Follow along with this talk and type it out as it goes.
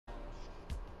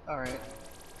Alright.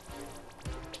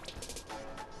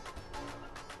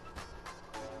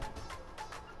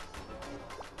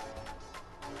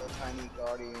 The tiny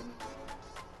guardian.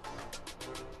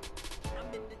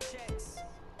 I'm in the checks.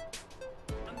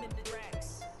 I'm in the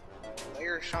tracks.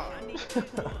 Player Sean. I need a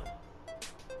good one.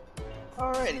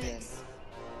 Alrighty then.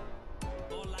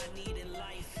 All I need in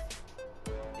life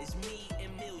is me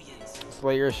and millions.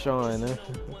 Slayer Sean. Know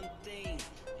one thing,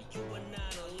 you are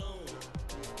not alone.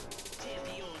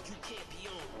 Champion, you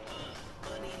champion.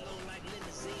 Money long like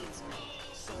limousines.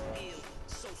 So ill,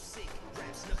 so sick.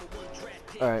 Rap's #1 draft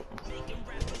pick. Alright. Making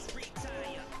rappers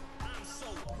retire. I'm so.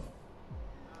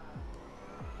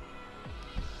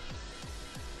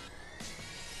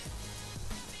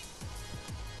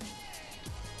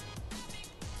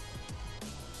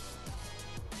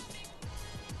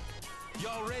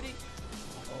 Y'all ready?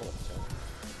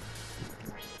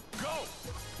 Go!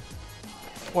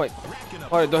 Wait.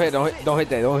 Wait, don't hit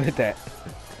that. Don't hit that.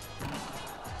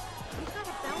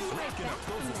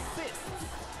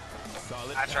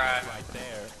 Solid I tried. right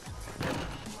there.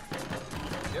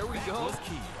 There we go. Let's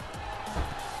key.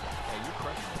 Hey, you're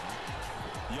crushing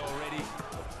it. Y'all ready?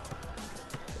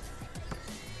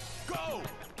 Go!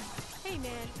 Hey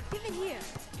man, give it here.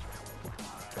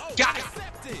 Oh, Got it.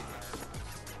 accepted.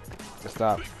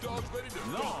 Stop. Big dog's ready to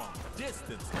long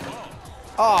distance ball.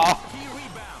 Oh, Key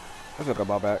rebound. I took a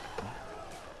ball back.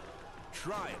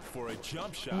 Try it for a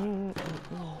jump shot.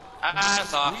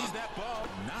 That's off. Squeeze that ball.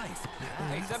 Nice.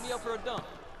 Hey, set me up for a dunk.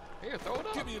 Here, throw it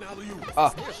up. Give me an alley-oop. Oh,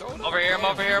 Here, throw it up. Over here, I'm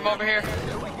over here, I'm over here.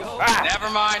 There we go. ah, Never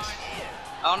mind.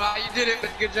 I don't know how you did it,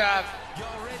 but good job.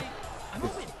 Y'all ready? I'm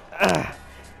open. ah.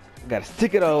 Gotta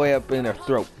stick it all the way up in their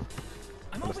throat.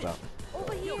 I'm I'm open. gonna stop.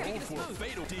 Over here. Go for a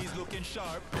fatal. D's looking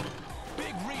sharp.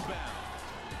 Big rebound.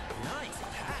 Nice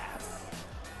pass.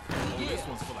 Oh, this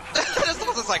one's for the house. This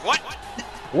one's just like, what?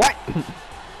 What?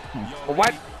 Y'all What?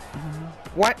 ready?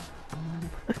 What?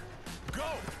 Go.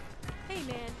 Hey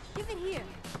man, give it here.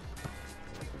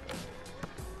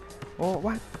 Oh,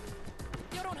 what?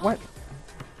 Yo, don't What? hug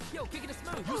it. Yo, kick it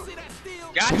smooth. You see that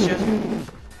steal? Gotcha.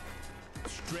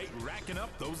 Straight racking up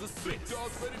those assists. Big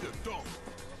dog's ready to dunk.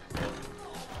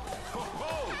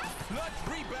 Oh, clutch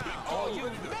rebound. Oh, you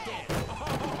man.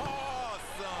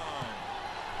 Awesome.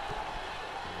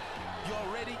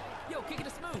 Y'all ready? Yo, kick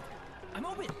it smooth. I'm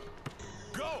open.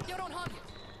 Go. Yo, don't hug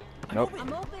it. Nope.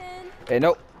 I'm open. Hey,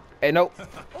 nope. Hey, nope.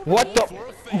 What the?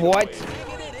 What?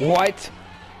 What?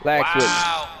 Lag switch.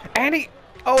 Wow. Andy.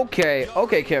 Okay.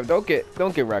 Okay, Kev.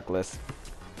 Don't get reckless.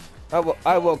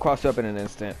 I will cross up in an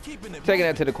instant. Keeping it Taking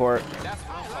that to the court. That's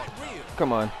what I'm talking about. real.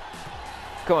 Come on.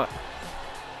 Come on.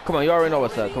 Come on. You already know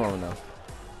what's up. Come on now.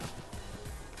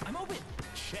 I'm open.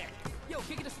 Check. Yo,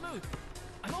 kick it smooth.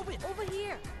 I'm open. Over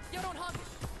here. Yo, don't hug it.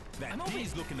 That I'm open.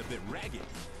 D's looking a bit ragged.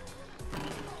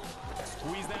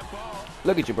 Squeeze that ball.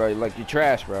 Look at you, bro. Like you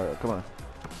trash, bro. Come on.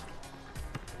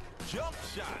 Jump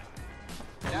shot.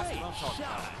 That's Great what I'm talking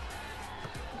shot. about.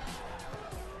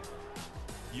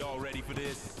 Y'all ready for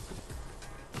this?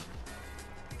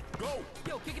 Go.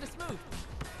 Yo, kick it smooth.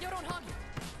 Yo, don't hug it.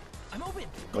 I'm open.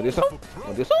 Want this up?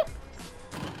 Want this up?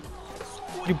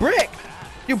 You brick.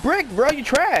 You brick, bro. You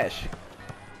trash.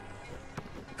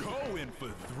 Going for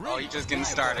three. Oh, you just getting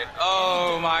started.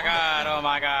 Oh my god, oh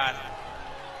my god.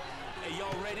 Hey,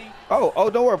 y'all ready? Oh,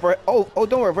 don't worry for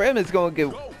don't worry for him. It's gonna get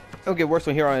worse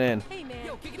from here on in. Hey man,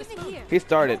 Yo, kick it give it smooth. here. He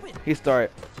started. He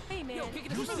started. Hey man, Yo, kick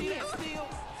it You smooth. see that steal?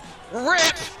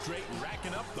 Rip! Straight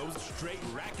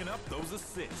racking up those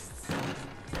assists.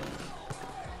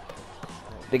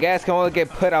 The gas can only get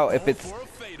put out if it's For a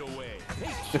fadeaway.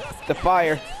 the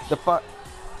fire.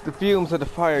 The fumes of the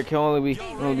fire can only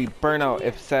be burned out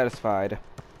if satisfied.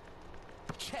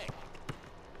 Check.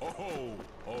 Oh,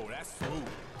 that's smooth.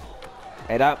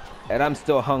 And I'm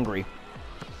still hungry.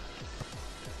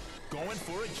 Going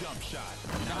for a jump shot.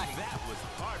 Now that was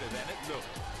harder than it looked.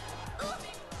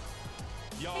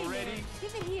 Y'all hey ready? man,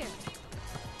 give it here.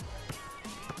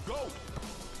 Go.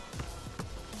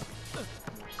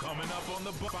 Coming up on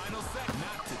the final set.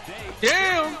 Not today.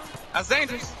 Damn! That's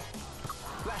dangerous.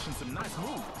 Flashing some nice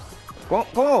moves. Come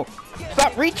on.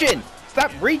 Stop reaching.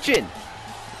 Stop reaching.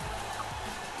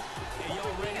 Hey,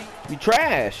 y'all ready? You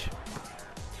trash.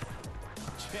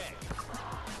 Check.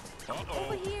 Uh-oh.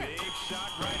 Over here. Big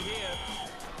shot right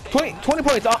here. 20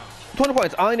 points. 20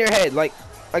 points all in your head. Like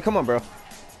come on, bro.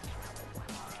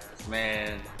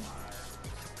 Man.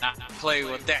 Not play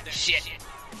with that shit.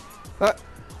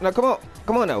 No,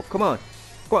 come on now. Come on.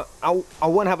 I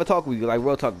want to have a talk with you. Like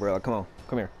real talk, bro. Like, come on.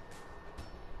 Come here.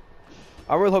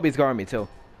 I really hope he's guarding me too.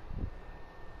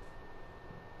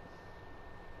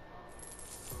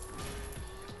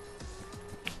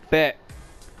 Bet.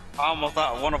 I almost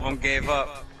thought one of them gave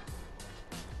up.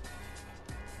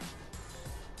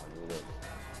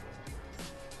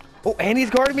 Oh, and he's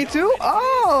guarding me too?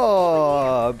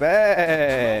 Oh,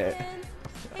 bad. Hey,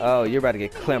 Oh, man, you're about to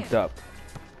get give it clamped here. up.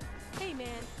 Hey man,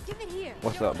 give it here.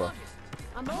 What's up, bro?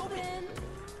 I'm open.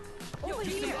 Over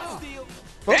here. Oh,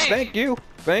 Hey. thank you.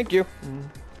 Thank you.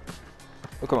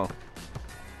 Oh, come on.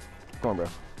 Come on, bro.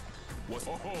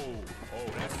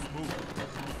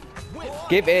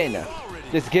 Give in.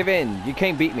 Just give in. You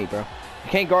can't beat me, bro. You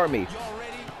can't guard me.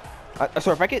 I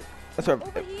swear, if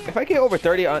I get over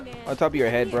 30 on top of your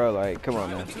head, bro, like, come on,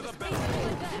 man.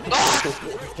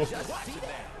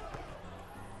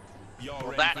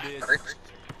 That hurt.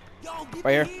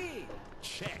 Right here.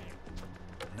 Check.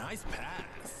 Nice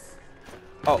pass.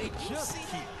 Oh, Just keep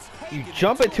you taking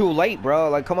jumping too late, bro.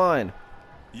 Like, come on.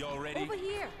 Y'all ready? Over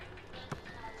here.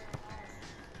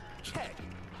 Check.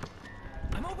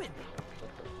 I'm open.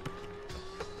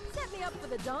 Set me up for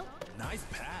the dunk. Nice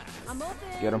pass. I'm open.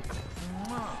 Get him.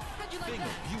 How'd you like Finger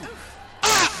that?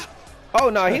 beauty. Oh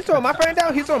no, he's throwing my friend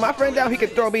down. He's throwing my friend down. He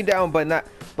could throw me down, but not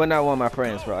one of my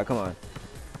friends, bro. Like, come on.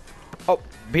 Oh,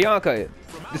 Bianca,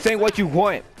 this ain't what you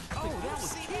want. Oh, that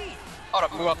was key. Hold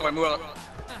up, move out the way, move out the way.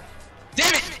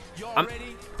 Damn it! Y'all I'm-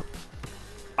 ready?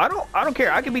 I don't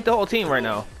care. I can beat the whole team right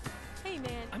now. Hey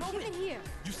man, I'm give open. it here.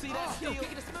 You see that Yo, steal?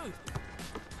 kick it smooth.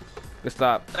 Good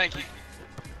stop. Thank you.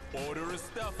 Order of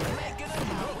stuff. Make it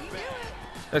up.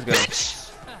 Let's get him.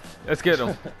 Bitch! Let's get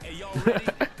him. Hey, y'all ready?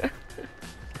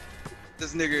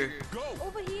 This nigga. Go.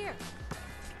 Over here.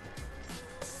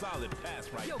 Solid pass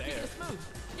right Yo, kick there. it smooth.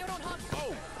 Yo, don't hug.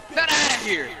 Oh, Get out of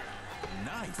here!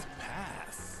 nice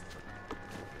pass.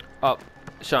 Oh,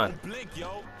 Sean. Blink,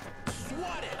 yo.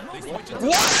 Swat it. They switch it.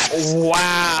 What?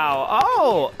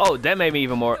 Wow. Oh, that made me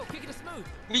even more. Yo, kick it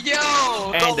smooth.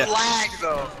 Yo, And the lag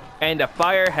though. And the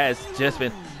fire has just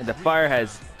been The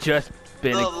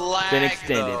lag,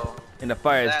 extended. though. And the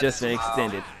fire has That's just been wild.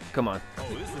 extended. Come on. Oh,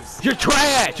 this is. You're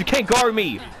trash. You can't guard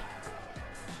me.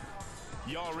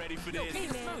 Y'all ready for this? Hey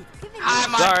man, give it here. Hi,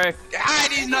 my. Sorry. Hi,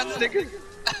 these nuts, nigga.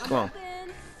 Come on.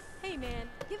 Open. Hey man,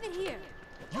 give it here.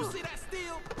 You see that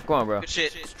steal? Come on, bro. Good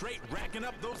shit. Straight racking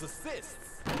up those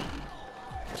assists.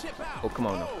 Chip out. Oh, come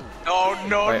on now. Oh,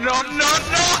 no, Right. no,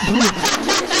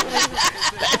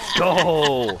 Let's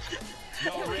go.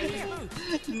 Y'all ready?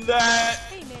 That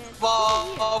Hey man,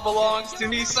 ball belongs to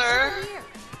me, sir. give it here.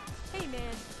 Hey man,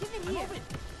 give it here.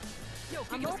 Yo,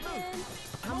 kick I'm it open. smooth.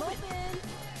 I'm open.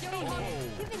 Hey man,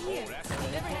 give it here.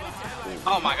 Never had it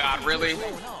so. Oh my God, really?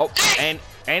 Oh,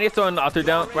 and he's throwing the third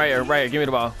down. Right here, right here. Give me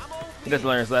the ball. He doesn't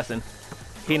learn his lesson.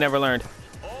 He never learned.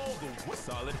 All the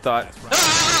solid Thought. pass right there.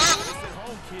 Listen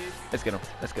home, kids. Let's get him.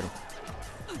 Let's get him.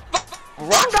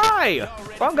 Wrong guy.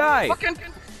 Wrong guy.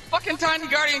 Fucking tiny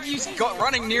guardian keeps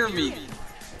running near me.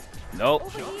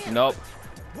 Nope. Nope.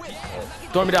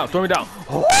 Throw me down. Throw me down.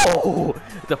 Oh,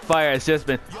 the fire has just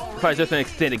been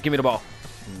extended. Give me the ball.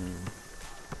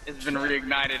 It's been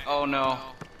reignited. Oh no.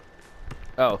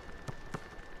 Oh.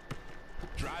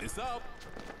 Drive this up.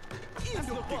 He's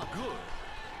looking good.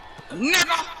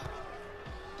 Nigga.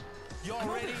 Y'all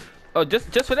ready? Oh,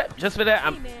 just for that. Just for that.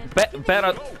 I'm bet.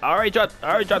 I already dropped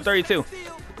 32. Steal.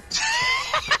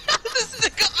 This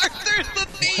nigga Arthur's the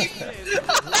thief.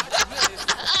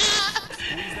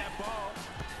 Squeeze that ball.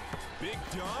 Big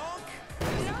dunk.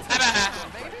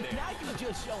 Now you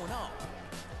just showing off.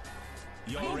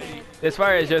 Y'all ready? This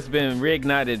fire has just been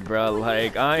reignited, bro.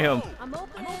 Like I am. I'm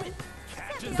open.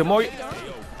 The more.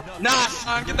 Nah,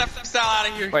 son, get that freestyle out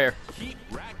of here. Right here. Keep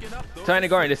racking up those Tiny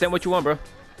guard. This ain't what you want, bro.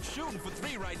 shooting for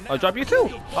three right now. I'll drop you too.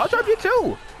 I'll drop you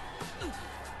too.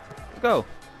 Let's go.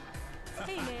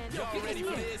 Hey man, Y'all give it ready for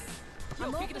here. this?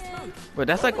 I'm Kick it open. smooth. But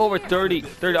that's like over 30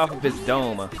 off of his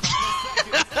dome. Solid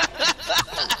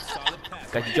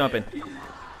pass. Got you jumping.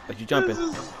 Got you jumping.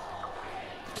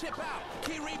 Chip out.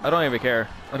 Key rebound. I don't even care.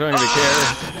 I don't even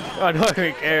care. I don't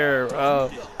even care.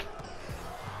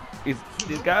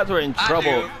 These guys were in I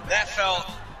trouble. do. That felt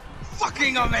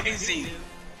fucking amazing.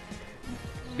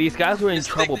 These guys were in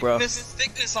trouble, bro. This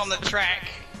thickness on the track.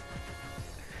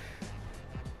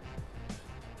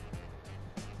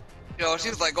 Yo,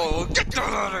 she's like, oh, get that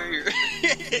out of here.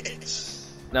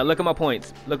 Now look at my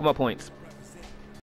points. Look at my points.